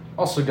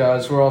Also,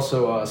 guys, we're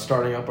also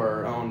starting up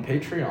our own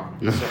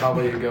Patreon. So how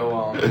about you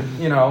go?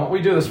 We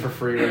do this for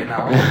free right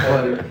now.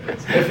 But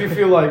if you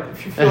feel like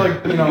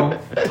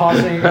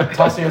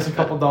tossing us a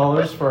couple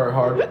dollars for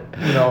our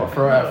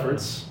for our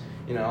efforts,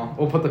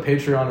 we'll put the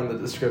Patreon in the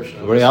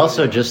description. We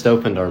also just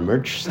opened our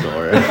merch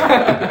store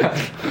at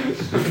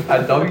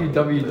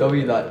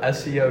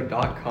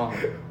www.seo.com.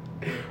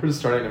 We're just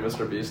starting a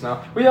Mr. Beast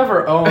now. We have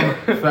our own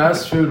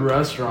fast food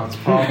restaurants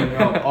popping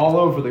up all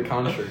over the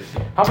country.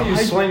 How about you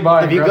swing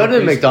by? If you go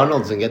to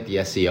McDonald's and get the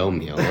SEO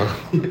meal,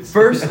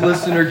 First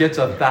listener gets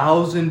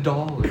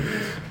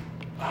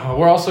 $1,000.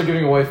 We're also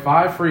giving away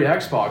 5 free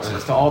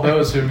Xboxes to all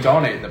those who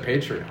donate in the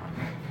Patreon.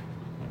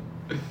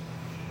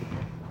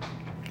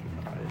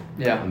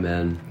 Yeah,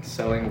 man.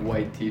 Selling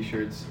white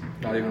T-shirts,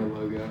 not even a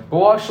logo. But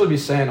we'll actually be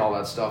saying all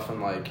that stuff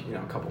in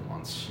a couple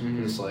months.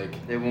 Mm-hmm. Just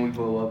they won't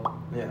blow up.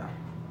 Yeah,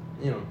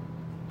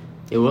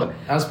 It will,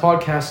 as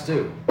podcasts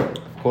do. of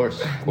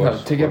course.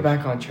 To get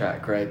back on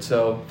track, right?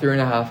 So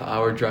 3.5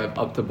 hour drive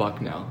up to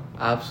Bucknell,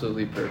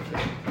 absolutely perfect.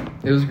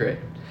 It was great.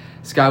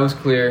 Sky was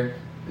clear,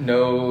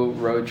 no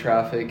road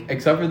traffic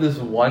except for this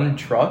one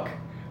truck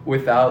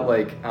without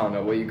I don't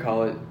know what you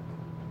call it.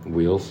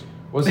 Wheels.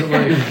 Was it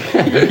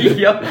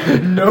Yep,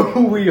 no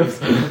wheels,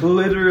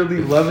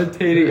 literally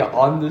levitating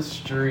on the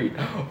street.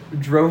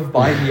 Drove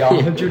by me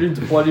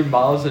 120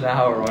 miles an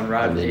hour on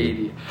Route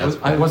 80.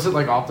 Was it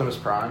like Optimus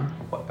Prime?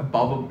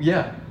 Bubba,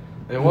 yeah.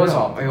 It was No,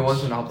 Optimus. It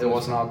wasn't Optimus. It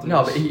wasn't Optimus.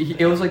 No, but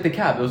it was like the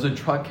cab. It was a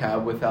truck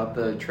cab without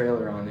the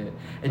trailer on it.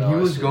 And he I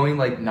was see. going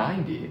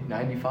 90,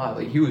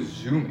 95. He was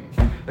zooming.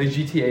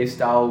 GTA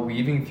style,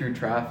 weaving through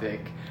traffic,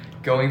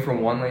 going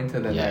from one lane to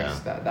the next.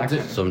 That kind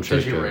of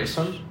Did you race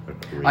him?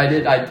 I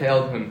did. I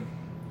tailed him.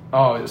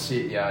 Oh,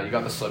 see, yeah, you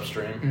got the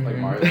slipstream, like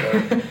Mario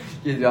Kart.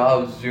 Yeah, I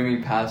was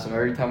zooming past him.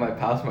 Every time I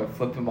passed him, I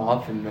flip him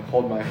off and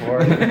hold my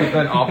horn.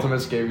 Then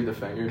Optimus gave you the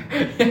finger.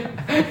 Yeah.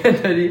 And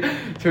then he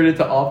turned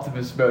into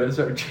Optimus mode and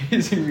started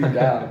chasing me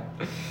down.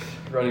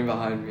 Running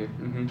behind me.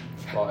 Mm-hmm.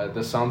 Well,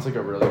 this sounds like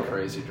a really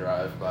crazy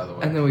drive, by the way.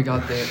 And then we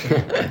got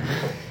there.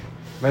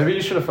 Maybe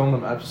you should have filmed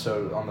an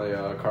episode on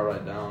the car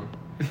ride down.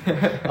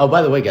 Oh,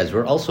 by the way, guys,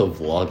 we're also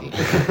vlogging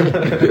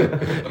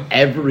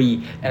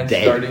every And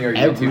day, starting our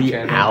every YouTube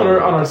channel.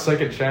 hour. On our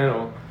second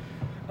channel.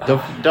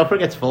 Don't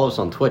forget to follow us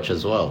on Twitch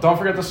as well. Don't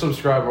forget to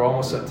subscribe. We're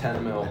almost at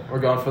 10 mil.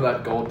 We're going for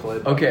that gold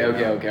plate.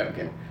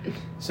 Okay.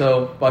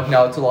 So,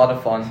 Bucknell, it's a lot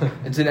of fun.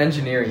 It's an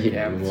engineering Yeah,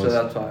 camp, it so was.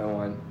 that's why I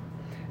won.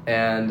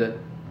 And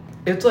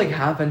it's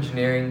half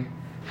engineering,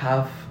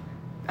 half,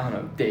 I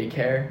don't know,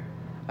 daycare,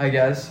 I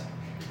guess.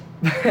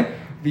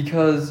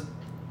 Because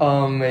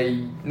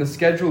the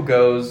schedule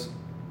goes,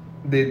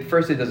 the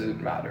first day doesn't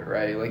matter,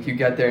 right? You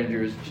get there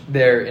and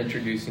they're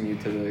introducing you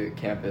to the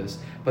campus.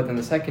 But then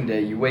the second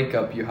day, you wake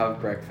up, you have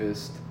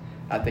breakfast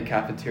at the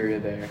cafeteria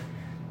there.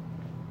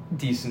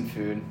 Decent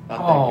food. Not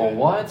that good.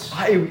 What?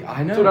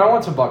 I know. Dude, I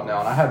went to Bucknell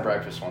and I had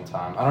breakfast one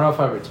time. I don't know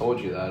if I ever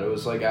told you that. It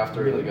was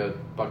after a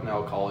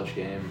Bucknell college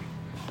game.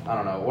 I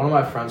don't know. One of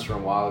my friends from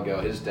a while ago,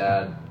 his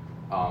dad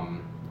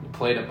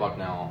played at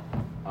Bucknell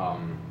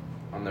on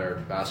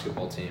their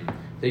basketball team.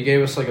 They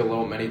gave us a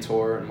little mini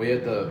tour and we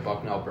had the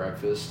Bucknell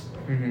breakfast.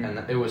 Mm-hmm.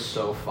 And it was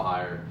so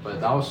fire.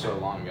 But that was so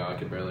long ago I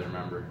could barely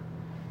remember.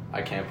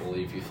 I can't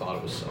believe you thought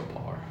it was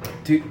subpar.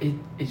 Dude,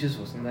 it just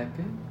wasn't that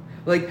good.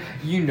 The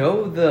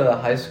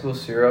high school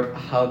syrup,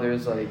 how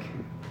there's a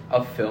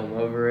film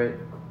over it.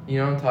 You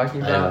know what I'm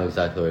talking I about? know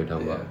exactly what you're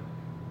talking about.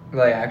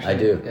 Actually, I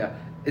do. Yeah,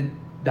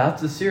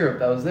 that's the syrup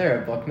that was there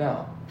at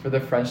Bucknell for the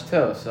French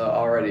toast. So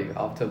already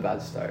off to a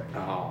bad start.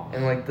 Oh.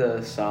 And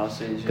the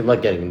sausage. Good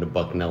luck getting into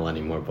Bucknell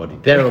anymore, buddy.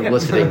 They're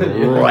listening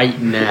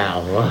right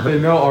now. They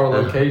know our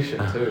location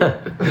too.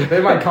 They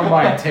might come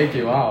by and take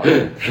you out.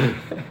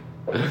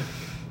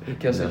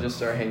 Guess I just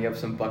start hanging up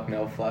some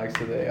Bucknell flags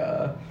so they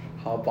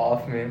hop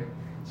off me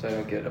so I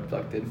don't get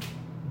abducted.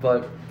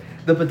 But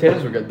the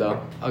potatoes were good though.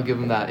 I'll give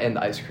them that, and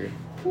the ice cream.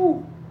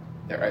 Woo.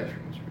 Their ice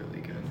cream was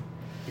really good.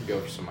 You go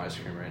for some ice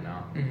cream right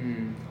now.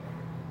 Mm-hmm.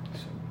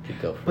 You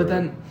go for But it.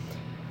 then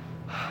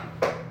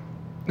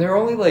there are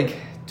only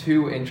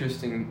 2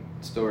 interesting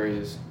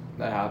stories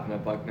that happened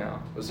at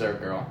Bucknell. Was there a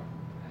girl?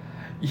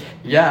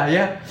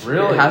 Yeah.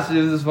 Really? It has to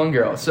do with this one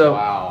girl. So,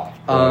 Wow.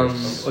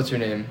 what's her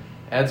name?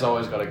 Ed's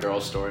always got a girl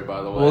story,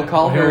 by the way. We'll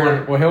call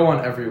her- He'll one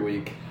every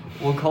week.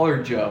 We'll call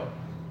her Joe.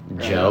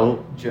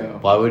 Joe? Joe.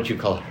 Why would you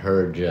call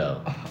her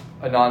Joe?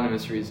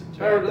 Anonymous reasons.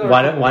 Right? There-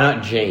 Why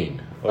not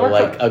Jane? Or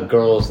a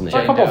girl's There are a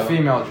name? couple Doe.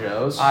 female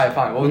Joes. Alright,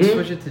 fine. We'll Mhm.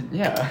 switch it to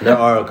There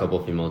are a couple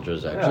female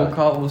Joes actually.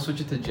 We'll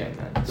switch it to Jane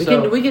then.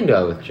 We can do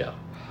it with Joe.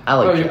 I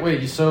like Joe.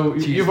 Wait, so you have a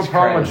Jesus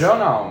problem with Christ. Joe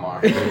now, Omar?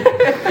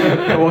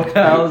 What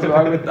the hell is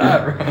wrong with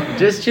that, bro?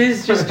 Just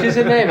choose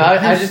a name.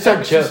 I just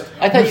thought Joe.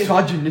 I thought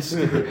you.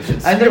 misogynistic.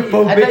 I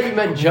thought you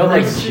meant Joe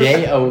like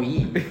Joe.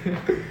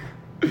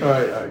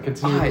 Alright,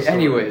 continue. the story.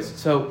 Anyways,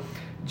 so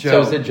Joe.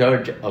 So is it Joe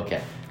or Joe?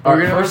 Okay. All We're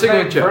right, gonna first, stick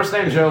name, with Joe. first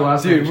name Joe,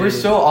 last name Dude, we're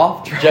Jane. so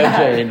off track. Joe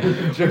Jane.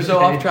 We're so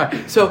off track.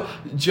 So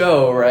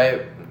Joe,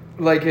 right?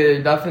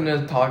 Nothing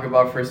to talk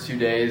about first 2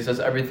 days. Does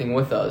everything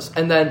with us,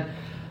 and then,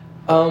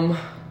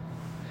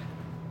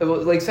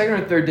 like second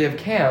or third day of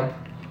camp,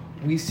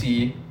 we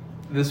see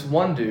this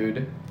one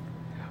dude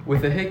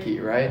with a hickey,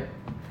 right?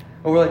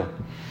 And we're like,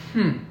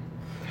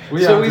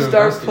 So we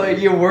start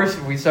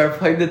playing. We start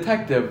playing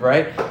detective,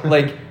 right?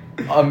 Like,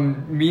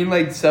 me and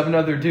like 7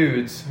 other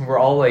dudes. We're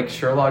all like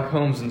Sherlock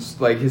Holmes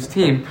and like his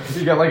team.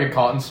 You got like a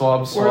cotton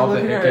swab the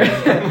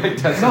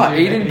hickey.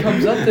 Aiden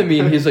comes up to me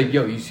and he's like,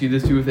 "Yo, you see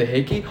this dude with a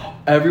hickey?"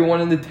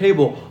 Everyone on the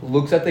table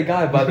looks at the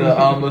guy by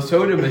the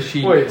soda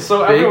machine. Wait,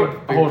 so big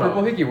hold purple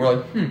on. hickey. We're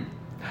like,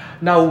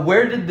 Now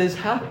where did this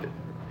happen?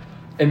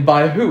 And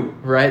by who?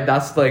 Right?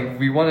 That's like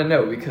we want to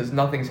know because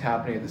nothing's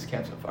happening at this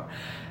camp so far.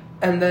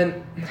 And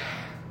then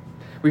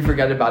we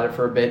forget about it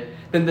for a bit.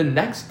 Then the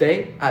next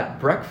day at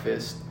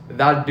breakfast,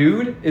 that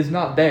dude is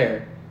not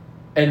there,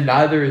 and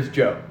neither is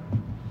Joe.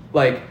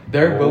 Like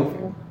they're both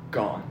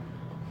gone.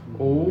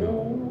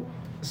 Oh.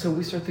 So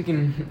we start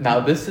thinking, now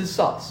this is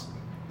sus.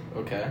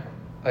 Okay.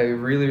 Like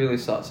really, really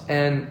sus.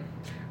 And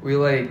we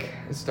like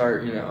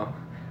start,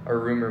 a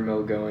rumor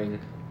mill going,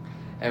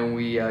 and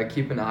we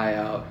keep an eye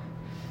out.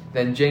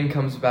 Then Jane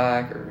comes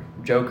back, or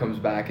Joe comes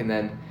back, and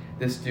then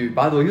this dude,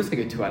 by the way, he was like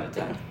a 2 out of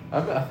 10.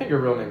 I think her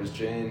real name is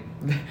Jane.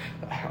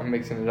 I'm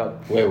mixing it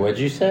up. Wait, what'd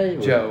you say?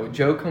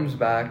 Joe comes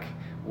back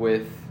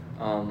with,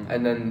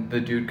 and then the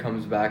dude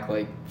comes back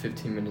like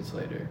 15 minutes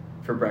later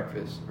for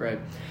breakfast, right?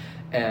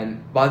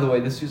 And by the way,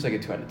 this dude's like a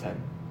 2 out of 10.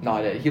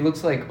 Not it. He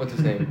looks like, what's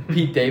his name?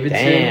 Pete Davidson.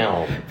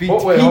 Damn. Pete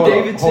Hold on.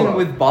 Davidson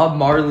with Bob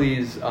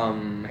Marley's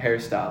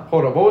hairstyle.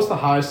 Hold up. What was the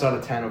highest out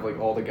of 10 of like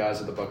all the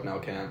guys at the Bucknell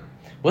camp?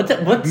 What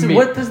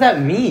does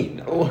that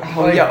mean? Oh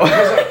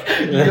yeah,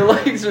 you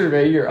like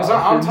survey your options.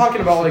 I'm talking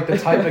about like the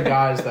type of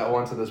guys that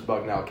went to this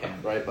Bucknell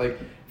camp, right? Like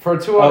for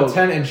a 2 out of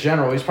 10 in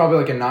general, he's probably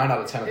like a 9 out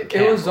of 10 at the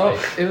camp.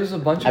 It was a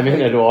bunch of. I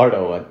mean,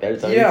 Eduardo went there,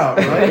 so yeah,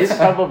 right. He's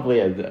probably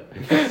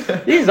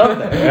he's up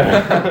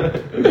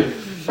there.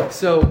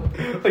 So,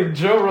 like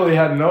Joe really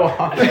had no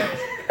options.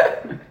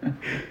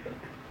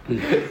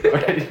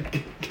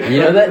 You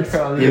know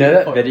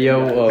that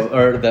video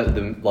or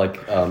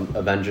the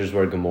Avengers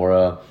where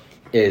Gamora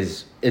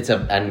it's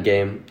an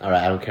Endgame.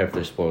 Alright, I don't care if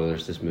there's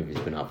spoilers, this movie's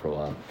been out for a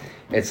while.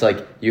 It's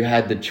like you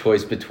had the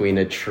choice between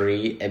a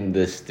tree and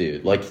this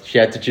dude. Like she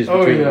had to choose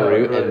between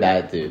Groot and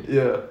that dude.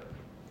 Yeah.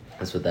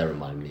 That's what that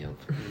reminded me of.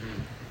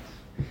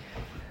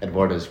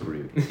 Eduardo's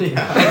Groot.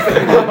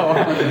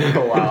 Yeah.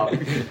 Wow.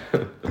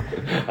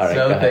 Alright,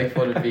 So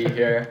thankful to be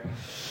here.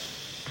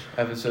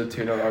 Episode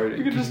 2 not already.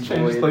 You could just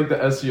change like the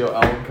SEO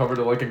album cover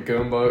to like a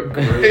Goomba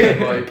group,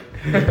 like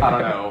I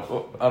don't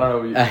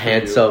know. a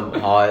handsome,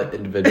 hot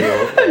individual.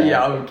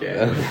 Yeah, okay.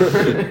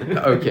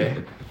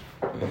 Okay.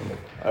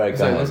 Alright,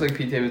 So go it looks on. like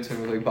Pete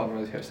Davidson with like Bob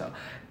Marley's hairstyle.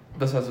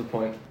 Besides the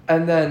point.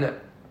 And then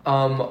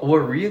what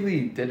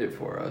really did it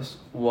for us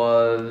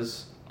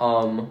was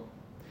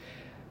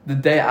the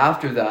day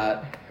after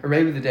that, or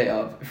maybe the day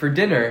of, for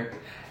dinner,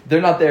 they're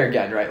not there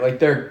again, right? Like,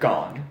 they're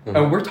gone. Mm-hmm.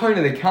 And we're talking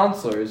to the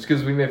counselors,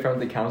 because we made friends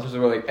with the counselors,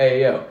 and we're like,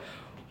 hey, yo,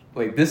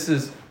 like, this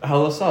is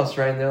hella sus,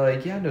 right? And they're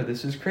like, yeah, no,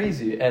 this is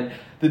crazy. And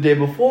the day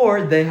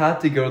before, they had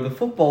to go to the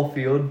football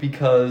field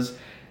because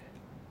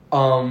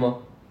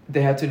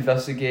they had to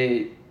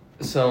investigate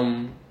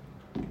some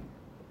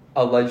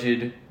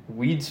alleged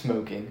weed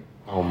smoking.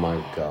 Oh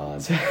my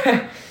god.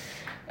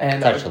 And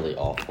It's actually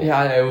awful.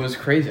 yeah, it was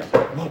crazy. I was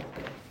like, whoa.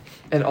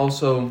 And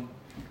also,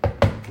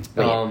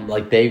 Wait,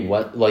 wait, this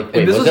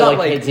was was it not, like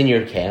like- kids in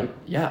your camp?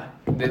 yeah,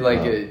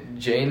 they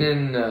Jane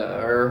and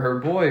her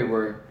boy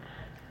were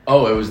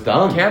Oh, it was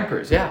done.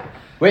 campers. Yeah.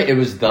 Wait, it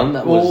was done.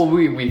 That was. Well,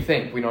 we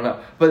think we don't know,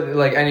 but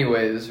like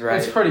anyways, right?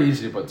 It's pretty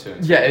easy to put two.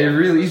 and two. Yeah, it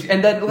really is.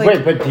 And then like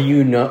Wait, but do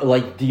you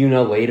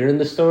know later in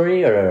the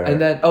story or? and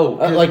then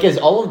is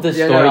all of this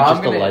Yeah, story no, I'm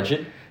just gonna-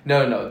 alleged?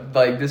 No,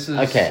 like this is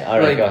Okay, all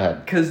right, like, go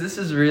ahead. Because this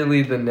is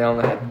really the nail on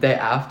the head. Day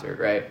after,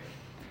 right?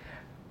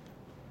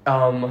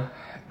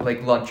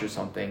 Like lunch or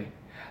something,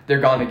 they're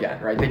gone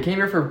again, right? They came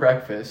here for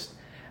breakfast,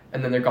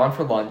 and then they're gone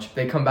for lunch.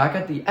 They come back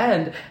at the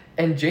end,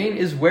 and Jane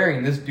is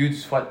wearing this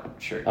dude's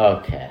sweatshirt.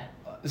 Okay.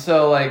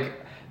 So like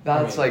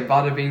that's I mean-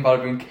 like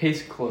bada bing,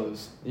 case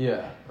closed.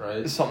 Yeah,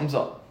 right. Something's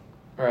up,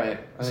 right?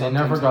 And you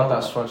never got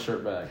that hella up.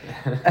 sweatshirt back.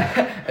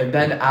 And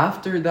then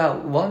after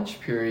that lunch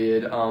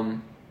period,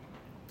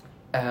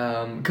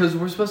 because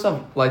we're supposed to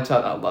have lights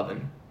out at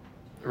 11,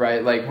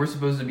 right? Like we're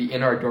supposed to be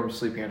in our dorm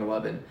sleeping at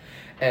 11,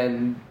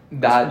 and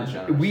That's pretty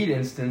that generous. weed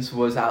instance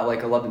was at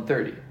like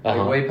 11:30, Uh-huh.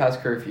 like way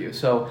past curfew.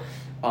 So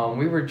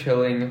we were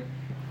chilling,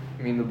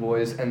 me and the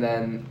boys, and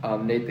then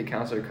Nate the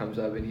counselor comes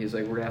up and he's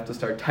like, "We're gonna have to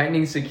start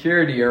tightening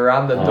security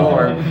around the Oh,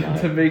 door my.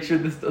 to make sure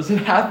this doesn't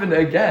happen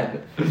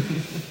again."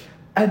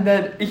 And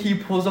then he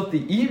pulls up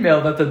the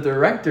email that the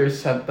director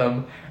sent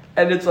them,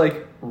 and it's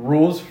like,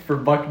 rules for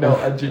Bucknell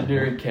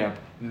Engineering Camp.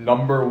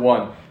 Number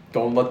 1,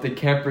 don't let the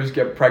campers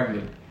get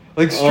pregnant.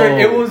 Like straight,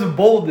 it Oh. was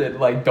bolded,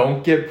 like,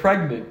 don't get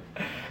pregnant.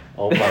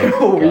 Oh my We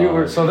god.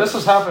 were- So this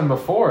has happened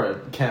before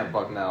at Camp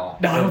Bucknell.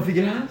 No, I don't think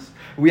it has.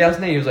 We asked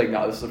Nate, he was like,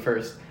 no, this is the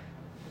first.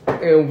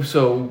 And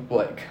so,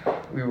 like,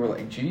 we were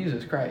like,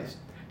 Jesus Christ.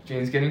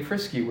 Jane's getting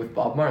frisky with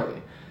Bob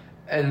Marley.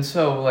 And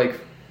so, like,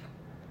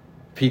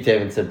 Pete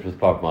Davidson with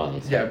Bob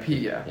Marley. Yeah,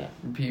 Pete. Yeah. Yeah.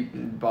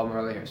 Pete, Bob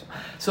Marley.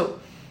 So.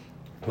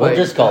 We'll like,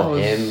 just call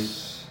that him.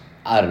 was-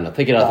 I don't know.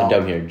 Thinking nothing Bob.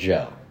 dumb here,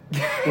 Joe.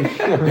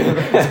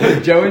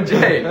 Joe and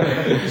Jane.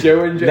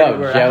 Joe and Jane. No,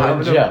 were Joe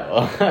having and a-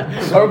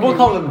 Joe. Or we'll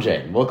call him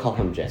Jane. We'll call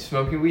him Jane.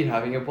 Smoking weed,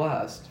 having a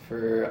blast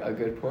for a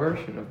good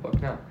portion of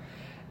Bucknell.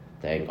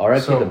 Dang.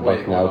 R.I.P. So, the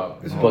wait, hold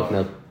up.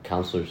 Bucknell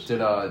counselors. Did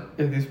Yeah,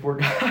 these poor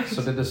guys.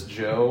 so did this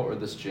Joe or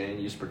this Jane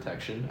use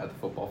protection at the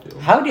football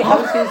field? How is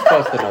he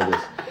supposed to know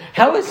this?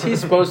 How is he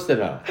supposed to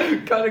know?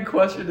 What kind of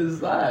question is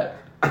that?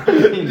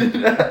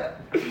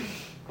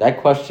 That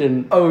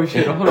question. Oh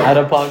shit! Hold on. Out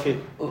of pocket.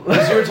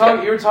 Because you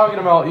were talking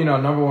about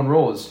number one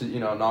rule is to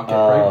not get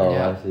Oh, pregnant.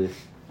 Yeah. I see.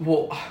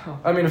 Well,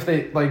 I mean, if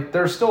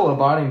they're still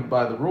abiding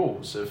by the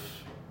rules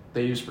if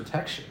they use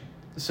protection.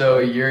 so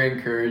you're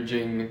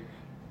encouraging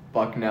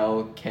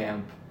Bucknell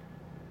camp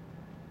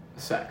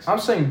sex? I'm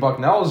saying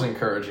Bucknell is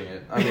encouraging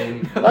it. I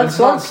mean, Let's it's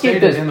not keep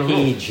stated this in the rules.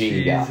 PG,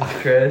 Jesus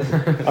guy.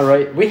 Christ. All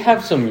right, we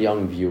have some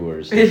young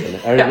viewers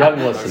listening, or young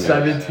listeners.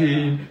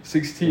 17,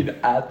 16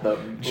 at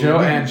them. Joe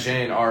and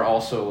Jane are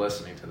also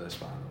listening to this,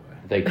 by the way.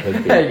 They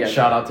could be. Yeah.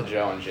 Shout out to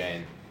Joe and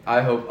Jane.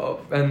 I hope. Oh,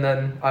 and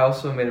then I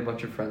also made a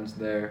bunch of friends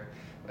there,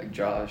 like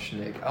Josh,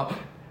 Nick. Oh,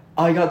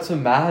 I got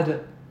some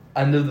mad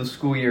end of the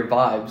school year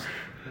vibes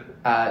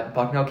at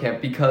Bucknell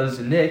camp because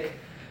Nick,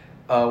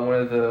 one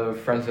of the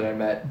friends that I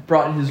met,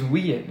 brought his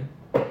Wii in.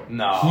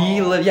 No.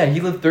 He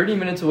lived 30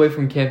 minutes away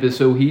from campus,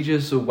 so he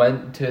just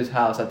went to his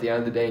house at the end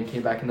of the day and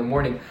came back in the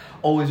morning.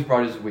 Always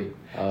brought his Wii.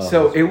 Oh,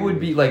 So that's it would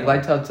be like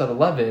lights outs at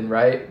 11,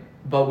 right?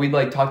 But we'd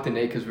like talk to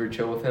Nate because we were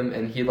chill with him,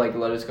 and he'd like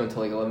let us go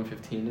until like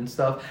 11:15 and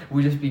stuff.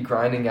 We'd just be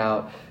grinding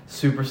out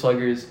Super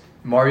Sluggers,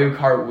 Mario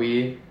Kart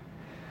Wii,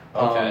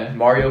 Okay.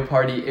 Mario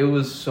Party. It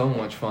was so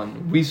much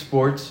fun. Wii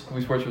Sports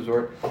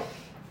Resort.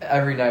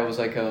 Every night was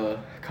like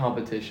a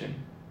competition.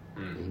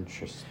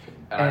 Interesting.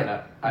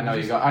 And I know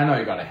you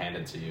got to hand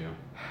it to you,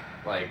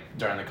 like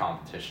during the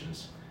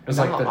competitions. It was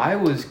like I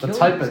was the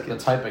killing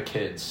these type kids. of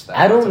kids. That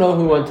I don't went know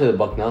who Bucknell. went to the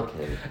Bucknell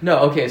camp. No,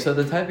 okay, so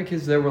the type of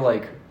kids there were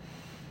like,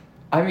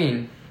 I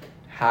mean,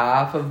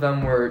 half of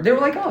them were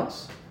like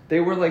us. They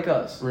were like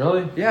us.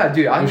 Really? Yeah,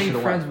 dude, I We made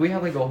should've friends. We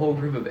had like a whole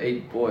group of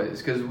 8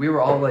 boys because we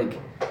were all like,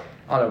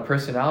 I don't know,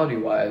 personality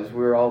wise,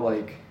 we were all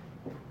like,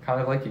 kind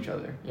of like each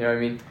other. You know what I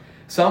mean?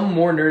 Some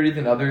more nerdy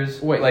than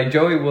others. Wait. Like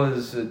Joey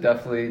was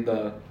definitely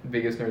the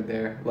biggest nerd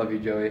there. Love you,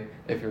 Joey,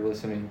 if you're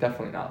listening.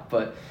 Definitely not.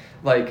 But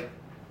like,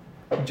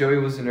 Joey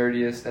was the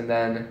nerdiest, and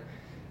then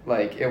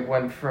like it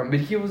went from, but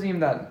he wasn't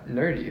even that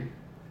nerdy.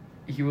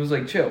 He was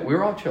like chill. We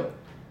were all chill.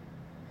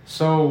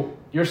 So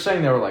you're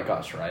saying they were like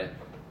us, right?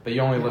 But you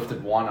only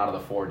lifted 1 out of the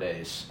 4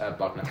 days at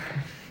Bucknell.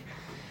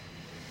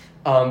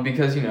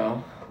 Because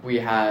we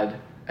had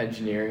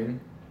engineering,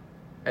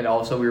 and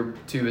also we were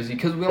too busy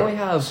because we only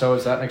have. So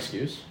is that an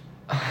excuse?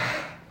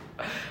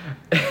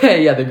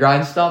 Yeah, the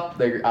grind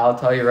stopped. I'll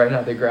tell you right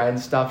now, the grind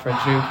stopped for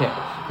engineering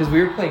camp because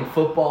we were playing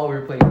football, we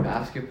were playing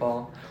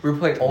basketball, we were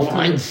playing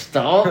ultimate.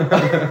 Stop.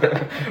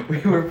 We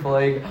were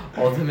playing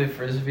ultimate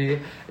frisbee.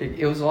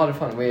 It was a lot of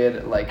fun. We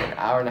had like an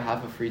hour and a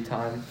half of free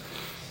time,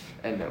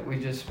 and we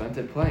just spent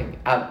it playing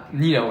at in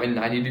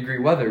 90-degree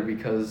weather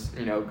because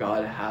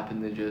God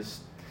happened to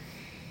just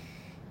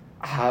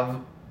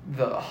have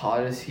the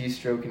hottest heat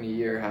stroke in a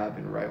year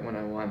happen right when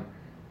I went.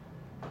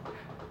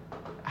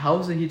 How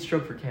was the heat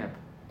stroke for camp?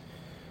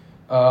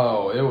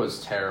 Oh, it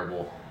was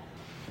terrible.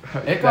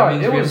 It That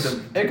means we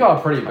have to-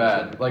 got pretty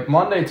bad. Like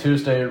Monday,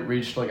 Tuesday, it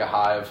reached like a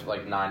high of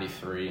like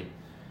 93.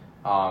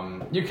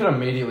 You could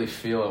immediately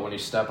feel it when you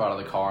step out of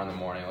the car in the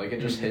morning. Like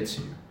it just hits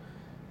you,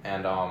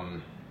 and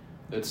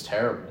it's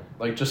terrible.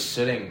 Like just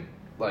sitting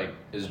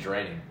is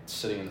draining.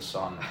 Sitting in the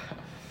sun,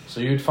 so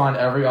you'd find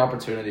every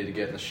opportunity to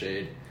get in the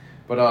shade.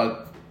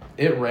 But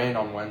it rained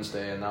on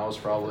Wednesday, and that was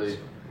probably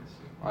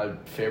my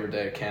favorite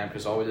day at camp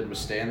because all we did was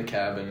stay in the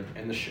cabin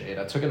in the shade.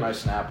 I took a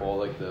nice nap while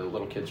like the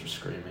little kids were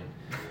screaming,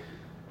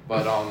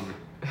 but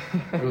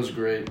it was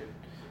great.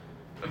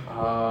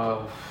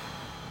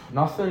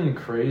 Nothing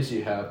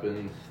crazy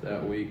happened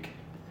that week.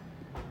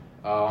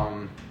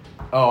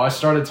 I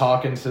started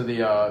talking to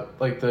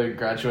the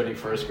graduating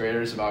first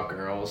graders about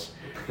girls.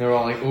 They were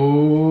all like,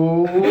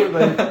 "Ooh,"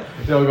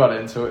 they all got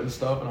into it and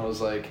stuff, and I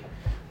was like,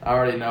 I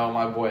already know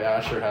my boy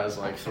Asher has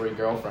like 3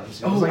 girlfriends.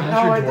 He was like,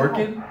 "How I Asher know?"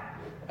 Dworkin?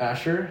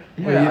 Asher?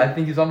 Yeah, Wait, I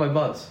think he's on my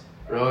bus.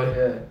 really?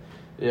 Yeah.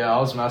 Yeah, I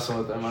was messing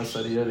with him. I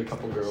said he had a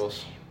couple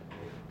girls.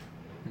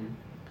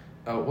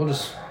 We'll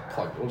just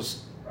cut it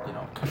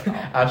out.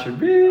 Asher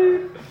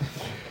B.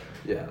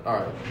 Yeah,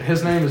 alright.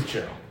 His name is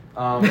Joe.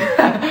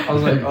 I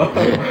was like,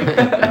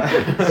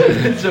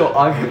 oh. So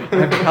I'm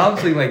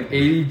counseling like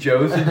 80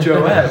 Joes and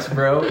Joettes,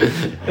 bro.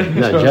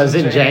 No, Joes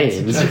and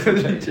Janes.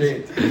 Joes and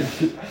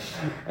Janes.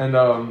 And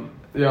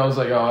I was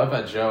like, oh, I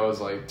bet Joe has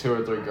like 2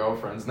 or 3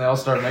 girlfriends. And they all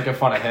started making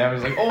fun of him.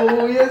 He's like,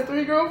 oh, he has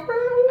 3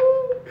 girlfriends.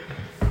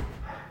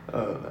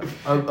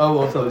 I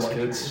love those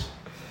kids.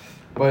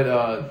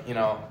 But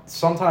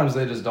sometimes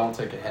they just don't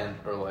take a hint,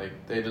 or like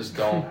they just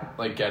don't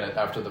like get it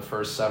after the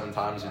first 7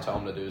 times you tell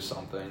them to do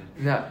something.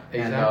 Yeah,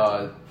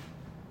 exactly. And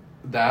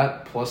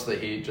that plus the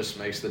heat just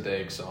makes the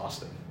day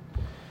exhausting.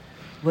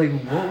 Like,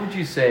 what would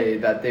you say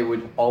that they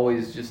would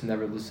always just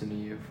never listen to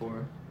you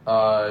for?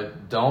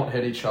 Don't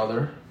hit each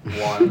other.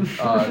 One,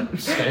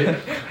 stay.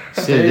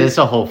 Dude, this is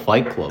a whole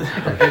Fight Club.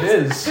 It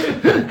is.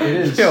 It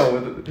is. Yo,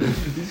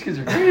 these kids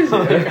are crazy.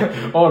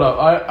 Hold up,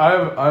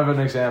 I have an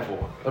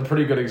example, a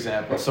pretty good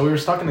example. So we were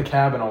stuck in the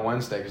cabin on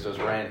Wednesday because it was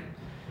raining,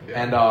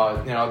 and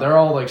they're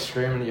all like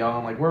screaming and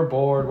yelling like we're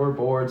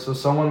bored. So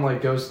someone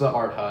like goes to the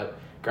art hut,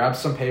 grabs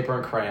some paper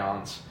and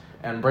crayons,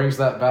 and brings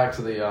that back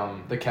to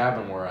the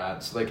cabin we're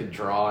at so they could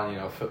draw and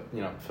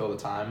fill the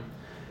time.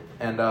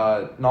 And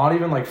not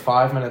even like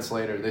 5 minutes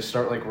later, they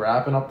start like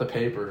wrapping up the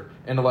paper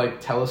into like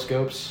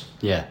telescopes.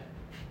 Yeah.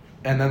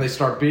 And then they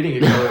start beating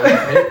each other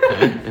with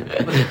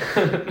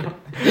paper.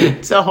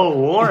 It's a whole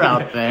war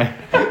out there.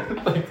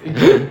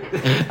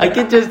 I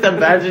can just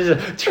imagine.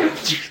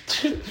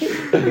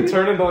 It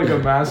turned into like a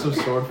massive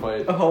sword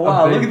fight. Oh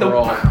wow! Look at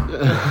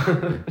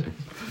the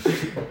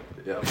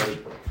yeah,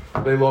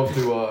 but they love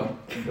to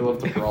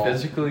brawl.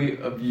 Physically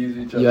abuse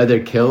each other. You either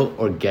kill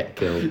or get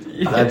killed.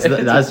 Yeah,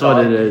 That's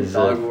what it is.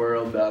 Dog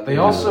world. They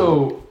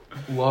also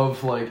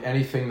love like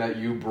anything that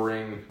you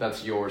bring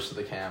that's yours to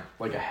the camp,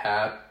 like a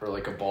hat or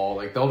like a ball.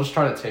 Like they'll just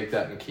try to take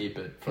that and keep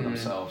it for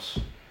themselves.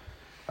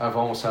 I've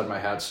almost had my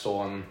hat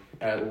stolen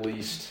at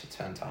least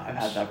 10 times. I've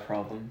had that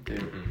problem, dude.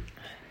 Mm-hmm.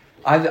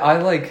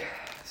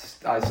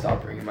 I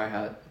stopped bringing my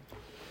hat.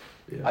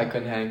 Yeah. I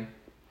couldn't hang.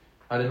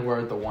 I didn't wear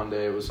it the one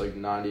day. It was like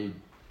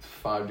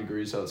 95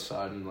 degrees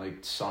outside and like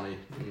sunny.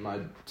 And my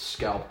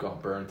scalp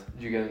got burnt.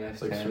 Did you get a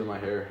nice Like tan? through my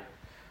hair.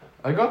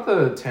 I got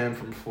the tan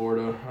from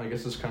Florida. I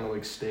guess it's kind of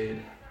like stayed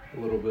a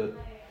little bit.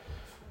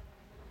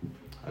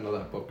 I know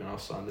that Bucknell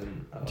sun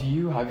didn't. Do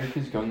you have your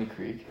kids go in the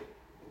creek?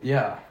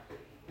 Yeah.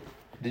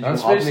 Did you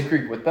That's hop in the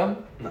creek with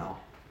them? No.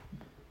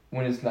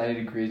 When it's 90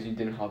 degrees, you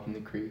didn't hop in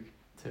the creek.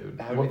 Dude.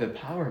 That would be the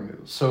power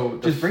move. So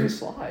Just bring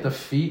slides. The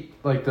feet,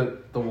 like the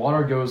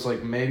water goes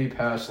like maybe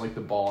past like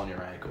the ball on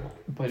your ankle.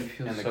 But it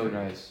feels And the so creek.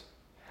 nice.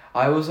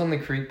 I was on the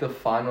creek the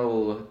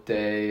final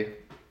day.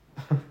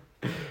 I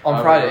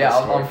On Friday, remember yeah,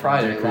 the story on from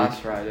Friday, Deer Creek.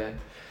 last Friday.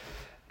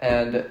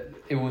 And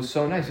it was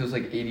so nice. It was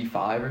like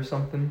 85 or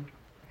something.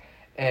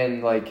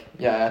 And like,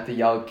 yeah, I had to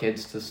yell at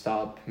kids to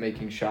stop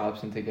making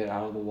shops and to get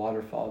out of the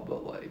waterfall,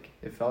 but like,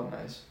 it felt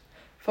nice.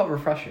 It felt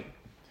refreshing.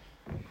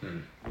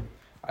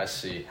 I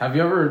see. Have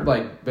you ever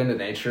like been to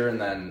nature and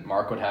then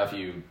Mark would have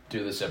you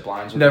do the zip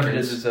lines with Never the did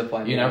kids? the zip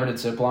line. You never did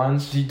zip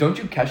lines? Don't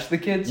you catch the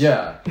kids?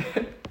 Yeah.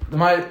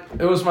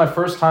 It was my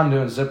first time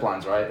doing zip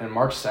lines, right? And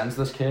Mark sends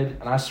this kid,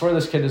 and I swear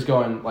this kid is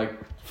going like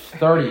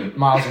 30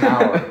 miles an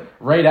hour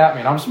right at me,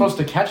 and I'm supposed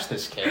to catch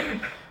this kid.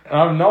 And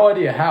I have no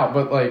idea how,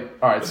 but like,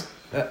 all right,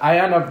 I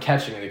end up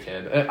catching the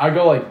kid. I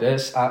go like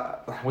this.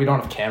 We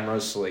don't have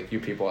cameras, so like you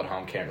people at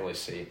home can't really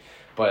see.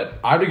 But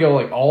I had to go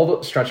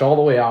like stretch all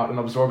the way out and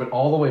absorb it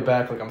all the way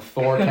back, like I'm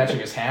Thor catching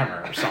his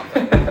hammer or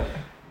something.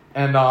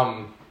 And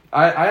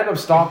I ended up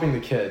stopping the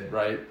kid,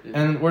 right?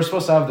 And we're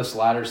supposed to have this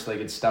ladder so they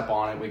could step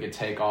on it. We could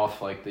take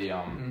off like the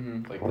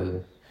like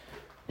the,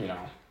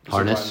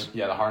 harness.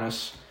 Yeah, the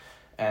harness.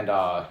 And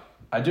I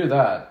do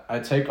that. I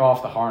take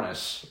off the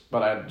harness,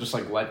 but I just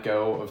like let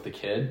go of the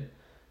kid.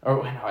 Oh,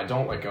 no, I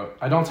don't let go.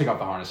 I don't take off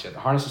the harness yet. The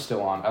harness is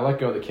still on. I let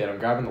go of the kid. I'm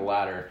grabbing the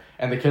ladder,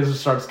 and the kid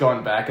just starts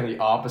going back in the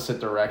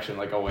opposite direction,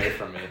 like away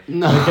from me.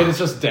 No. The kid is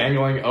just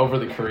dangling over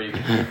the creek.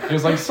 He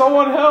was like,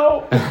 "Someone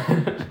help!"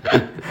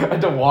 I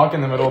had to walk in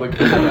the middle of the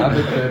creek, grab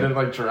the kid, and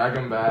like drag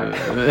him back,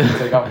 and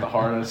take off the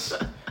harness.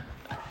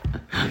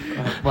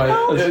 But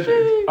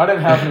I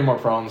didn't have any more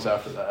problems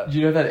after that. Did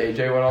you know that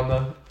AJ went on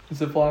the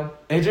zip line?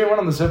 AJ went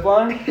on the zip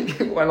line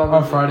He went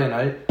on Friday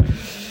night.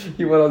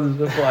 He went on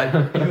the zip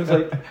line. He was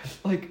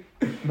like,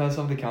 man,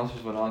 some of the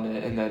counselors went on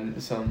it, and then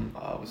some,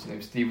 what's his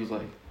name, Steve was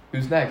like,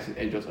 who's next? And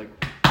AJ was like,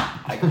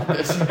 I got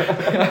this.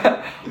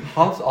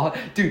 Hops on.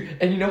 Dude,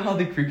 and you know how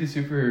the creek is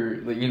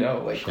super, like,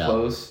 Shallow.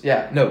 close?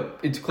 Yeah, no,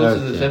 it's close to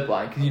the Okay. zip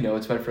line, because,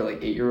 it's meant for,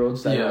 like,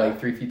 8-year-olds that Yeah. are, like,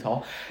 3 feet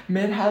tall.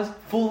 Man has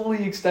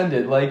fully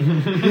extended. Like,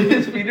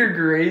 his feet are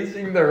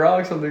grazing the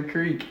rocks on the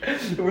creek.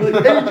 And we're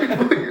like,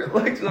 AJ, put your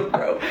legs up,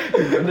 bro.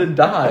 You're gonna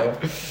die.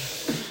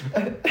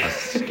 That's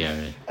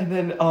scary. And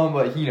then,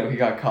 he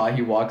got caught.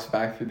 He walks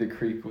back through the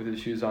creek with his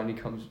shoes on. He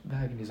comes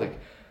back and he's like,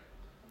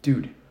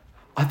 dude,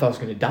 I thought I was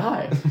going to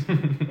die.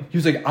 He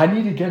was like, I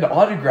need to get an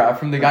autograph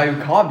from the guy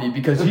who caught me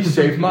because he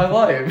saved my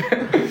life.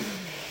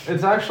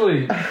 It's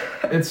actually,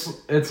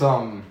 it's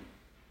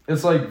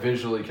like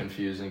visually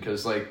confusing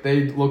because like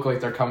they look like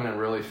they're coming in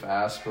really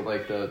fast, but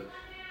like the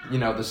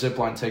zip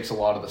line takes a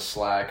lot of the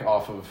slack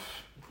off of,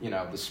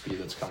 the speed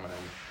that's coming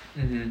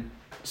in. Mm-hmm.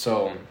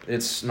 So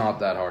it's not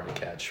that hard to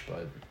catch,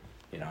 but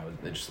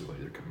they just look like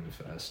they're coming in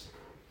fast.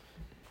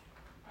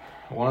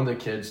 One of the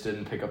kids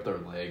didn't pick up their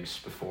legs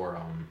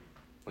before,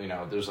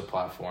 there's a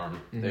platform.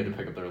 Mm-hmm. They had to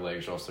pick up their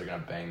legs or else they're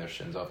going to bang their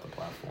shins off the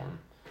platform.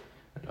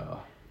 And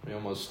we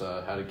almost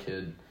had a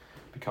kid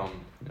become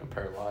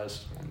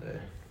paralyzed one day.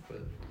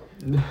 But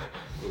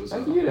it was,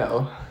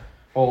 Well,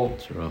 well,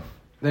 It's rough.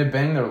 they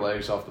banged their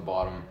legs off the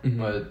bottom, Mhm.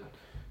 but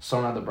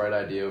someone had the bright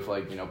idea of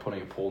like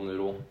putting a pool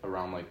noodle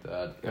around like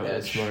that Yeah,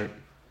 that's edge. smart.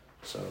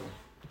 So,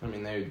 I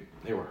mean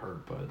they were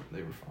hurt, but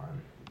they were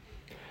fine.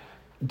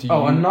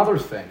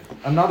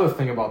 Another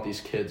thing about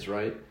these kids,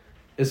 right,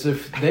 is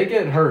if they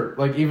get hurt,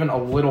 like even a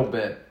little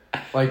bit,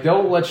 like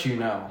they'll let you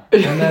know,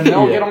 and then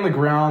they'll get on the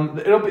ground.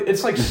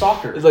 It's like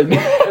soccer. It's like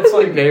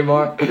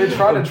Neymar. They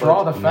try to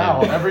draw the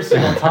foul every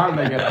single time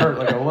they get hurt,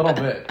 like a little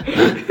bit.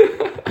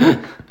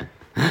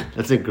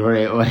 That's a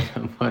great way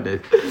to put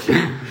it.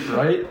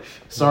 Right?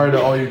 Sorry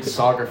to all you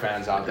soccer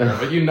fans out there,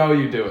 but you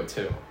do it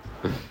too.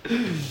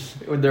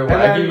 When they're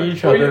whacking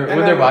each other,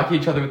 whacking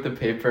each other with the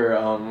paper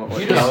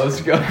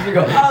telescope, you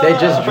go, They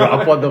just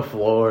drop on the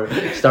floor,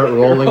 start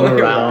rolling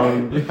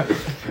around.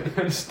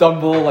 and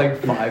stumble like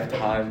 5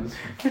 times.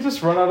 We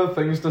just run out of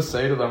things to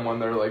say to them when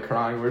they're like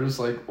crying. We're just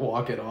like,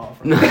 walk it off.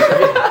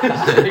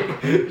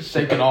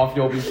 Shake it off,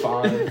 you'll be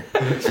fine.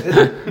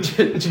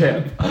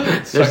 Champ.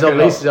 There's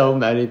only so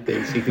many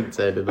things you can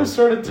say to I them.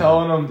 started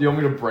telling them, do you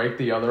want me to break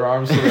the other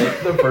arm so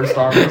that the first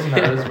arm doesn't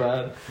hurt as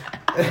bad?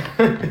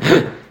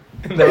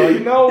 And they're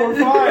like, no, we're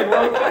fine,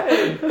 we're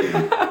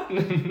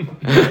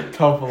okay.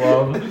 Tough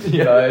love.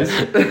 Yeah. Nice.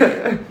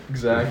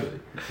 Exactly.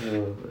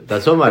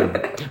 That's what my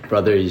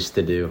brother used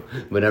to do.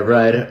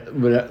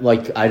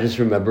 I just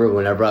remember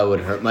whenever I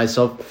would hurt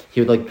myself,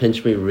 he would like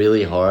pinch me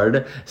really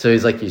hard. So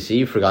he's like, you see,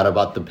 you forgot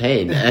about the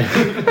pain.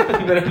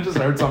 And then it just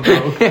hurts on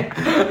both.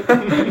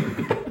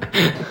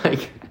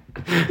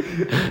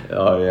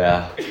 Oh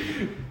yeah.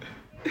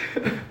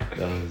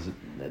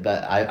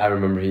 I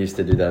remember he used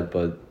to do that,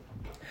 but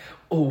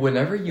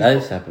Whenever you that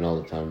used to happen all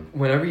the time.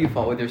 Whenever you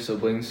fought with your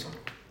siblings,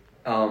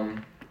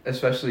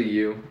 especially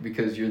you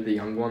because you're the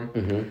young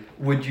one,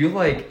 would you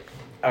like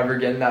ever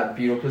get in that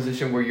fetal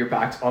position where your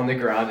back's on the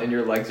ground and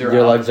your legs are up?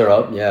 Your legs are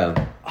up,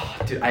 yeah. Oh,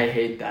 dude, I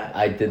hate that.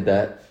 I did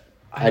that.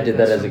 I did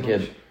that as a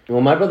kid. Well,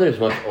 my brother is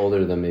much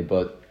older than me,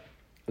 but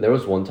there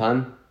was one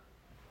time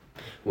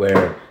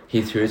where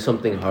he threw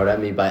something hard at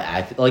me by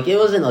accident. Like, it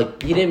wasn't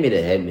like, he didn't mean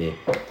to hit me,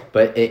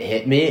 but it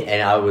hit me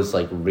and I was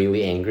like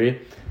really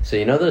angry. So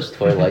you know those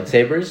toy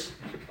lightsabers?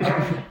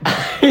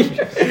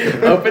 I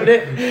opened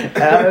it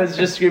and I was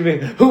just screaming,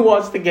 who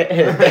wants to get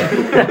hit?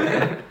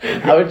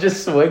 I would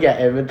just swing at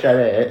him and try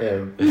to hit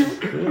him.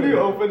 When you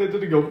opened it,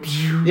 did it go?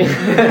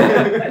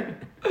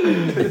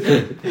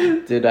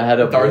 Dude, I had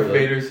a Darth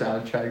Vader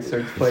soundtrack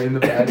starts playing in the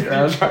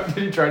background.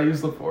 Did you try to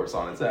use the Force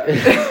on its ass?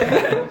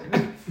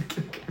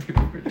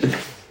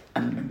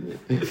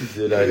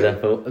 Dude, I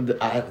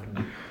definitely,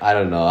 I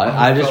don't know.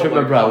 I just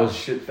remember I was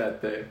shit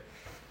that day.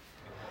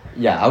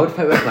 Yeah, I would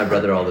fight with my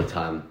brother all the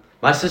time.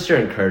 My sister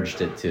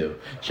encouraged it too.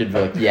 She'd be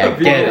like, "Yeah,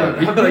 get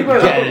him, get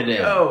it in."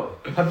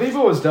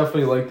 Habiba was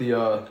definitely like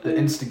the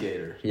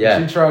instigator. Yeah,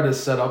 she tried to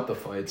set up the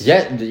fights.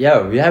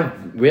 Yeah. We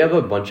have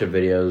a bunch of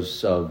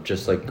videos of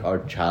just like our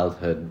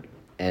childhood,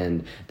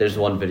 and there's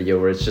one video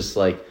where it's just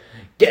like,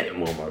 "Get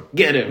him, Omar,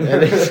 get him,"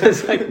 and it's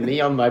just like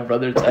me on my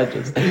brother's head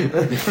just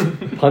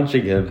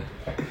punching him.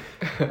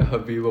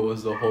 Habiba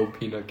was the whole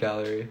peanut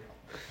gallery.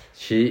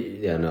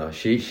 She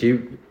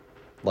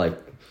like.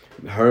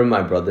 Her and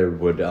my brother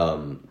would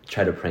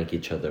try to prank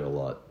each other a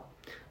lot.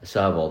 I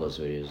still have all those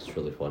videos. It's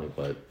really funny,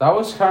 but that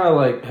was kind of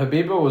like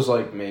Habiba was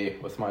like me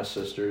with my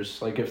sisters.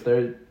 Like if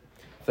they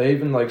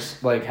even like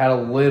had a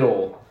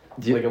little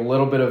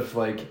bit of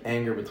like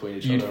anger between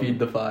each other, you'd feed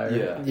the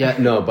fire. Yeah.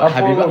 No, but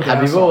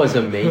Habiba was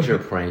a major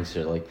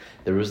prankster. Like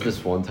there was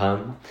this one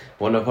time,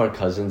 one of our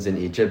cousins in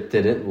Egypt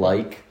didn't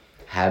like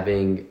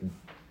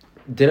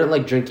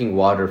drinking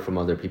water from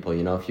other people.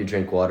 You know, if you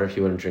drink water, he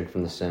wouldn't drink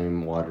from the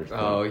same water thing.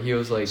 Oh, he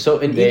was like so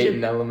in Egypt,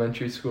 in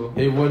elementary school.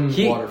 He wouldn't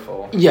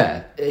waterfall.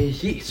 Yeah,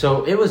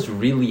 so it was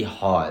really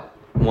hot.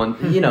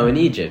 In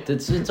Egypt,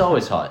 it's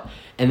always hot,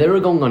 and they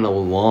were going on a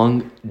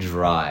long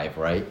drive,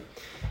 right?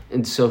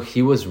 And so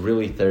he was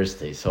really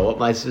thirsty. So what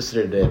my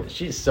sister did,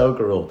 she's so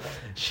cruel.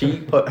 She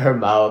put her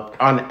mouth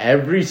on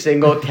every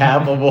single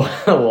cap of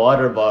a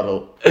water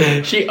bottle.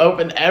 She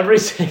opened every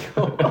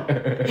single one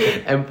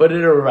and put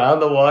it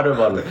around the water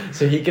bottle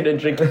so he couldn't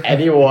drink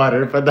any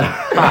water for the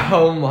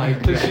Oh my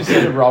god. She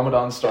said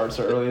Ramadan starts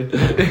early.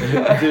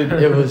 Dude,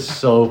 it was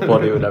so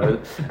funny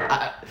whenever...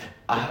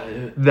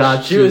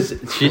 She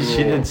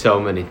did so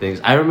many things.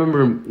 I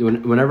remember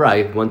whenever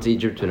I went to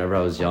Egypt, whenever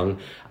I was young,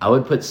 I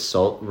would put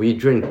salt. We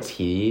drink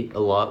tea a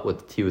lot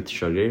with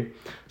sugar.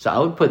 So I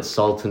would put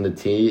salt in the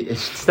tea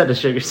instead of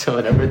sugar. So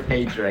whenever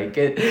they drank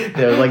it,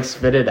 they would like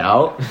spit it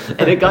out.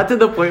 And it got to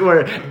the point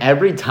where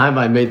every time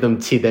I made them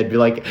tea, they'd be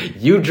like,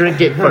 "You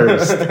drink it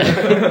first."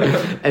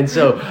 And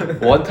so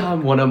one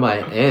time, one of my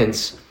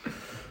aunts,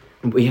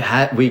 we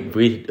had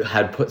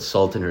put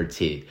salt in her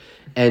tea.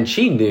 And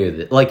she knew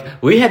that, like,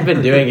 we had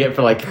been doing it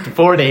for like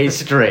 4 days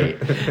straight.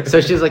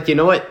 So she's like, you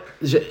know what?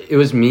 it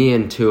was me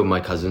and two of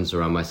my cousins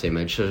around my same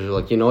age. She was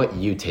like, you know what?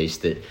 You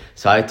taste it.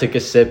 So I took a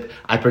sip.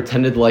 I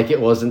pretended like it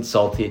wasn't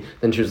salty.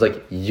 Then she was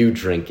like, you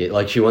drink it.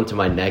 Like she went to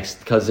my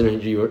next cousin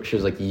and she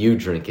was like, you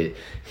drink it.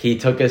 He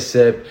took a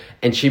sip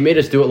and she made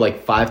us do it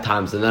like 5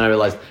 times. And then I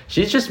realized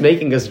she's just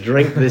making us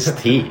drink this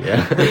tea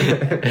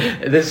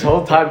this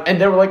whole time.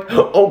 And they were like,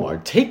 Omar,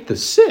 take the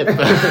sip.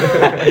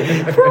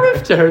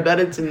 Prove to her that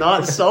it's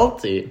not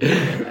salty.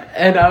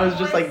 And I was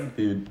just like,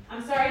 dude.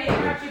 I'm sorry to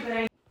interrupt you,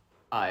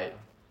 but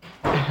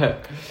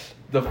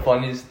The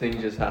funniest thing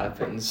just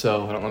happened.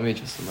 So hold on, let me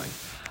adjust the mic.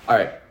 All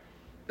right,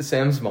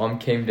 Sam's mom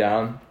came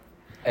down,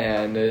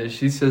 and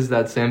she says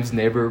that Sam's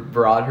neighbor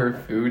brought her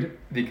food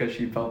because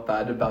she felt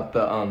bad about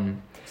the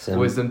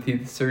wisdom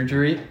teeth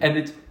surgery, and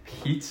it's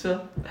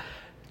pizza,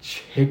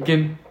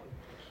 chicken,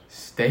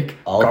 steak,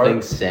 All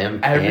things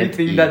Sam can't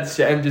everything eat. that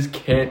Sam just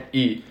can't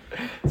eat.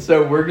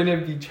 So we're gonna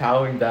be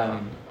chowing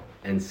down.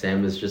 And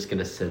Sam is just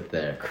gonna sit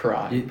there.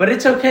 Cry. But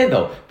it's okay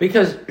though,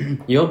 because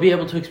you'll be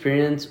able to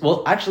experience.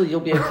 Well, actually, you'll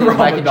be able to eat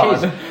mac and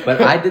Ramadan. cheese.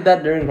 But I did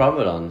that during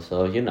Ramadan,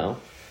 so you'll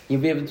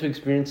be able to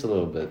experience a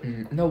little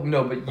bit. No,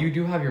 but you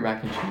do have your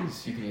mac and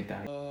cheese. You can eat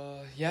that.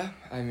 Yeah,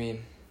 I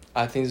mean,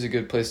 I think it's a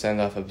good place to end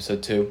off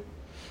episode 2.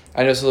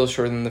 I know it's a little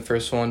shorter than the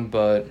first one,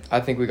 but I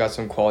think we got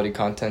some quality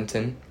content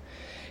in.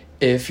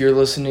 If you're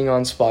listening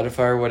on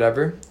Spotify or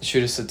whatever,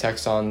 shoot us a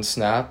text on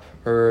Snap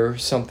or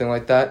something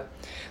like that.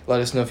 Let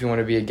us know if you want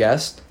to be a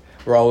guest.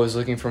 We're always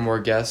looking for more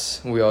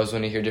guests. We always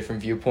want to hear different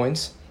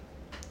viewpoints.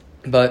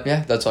 But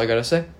yeah, that's all I gotta say.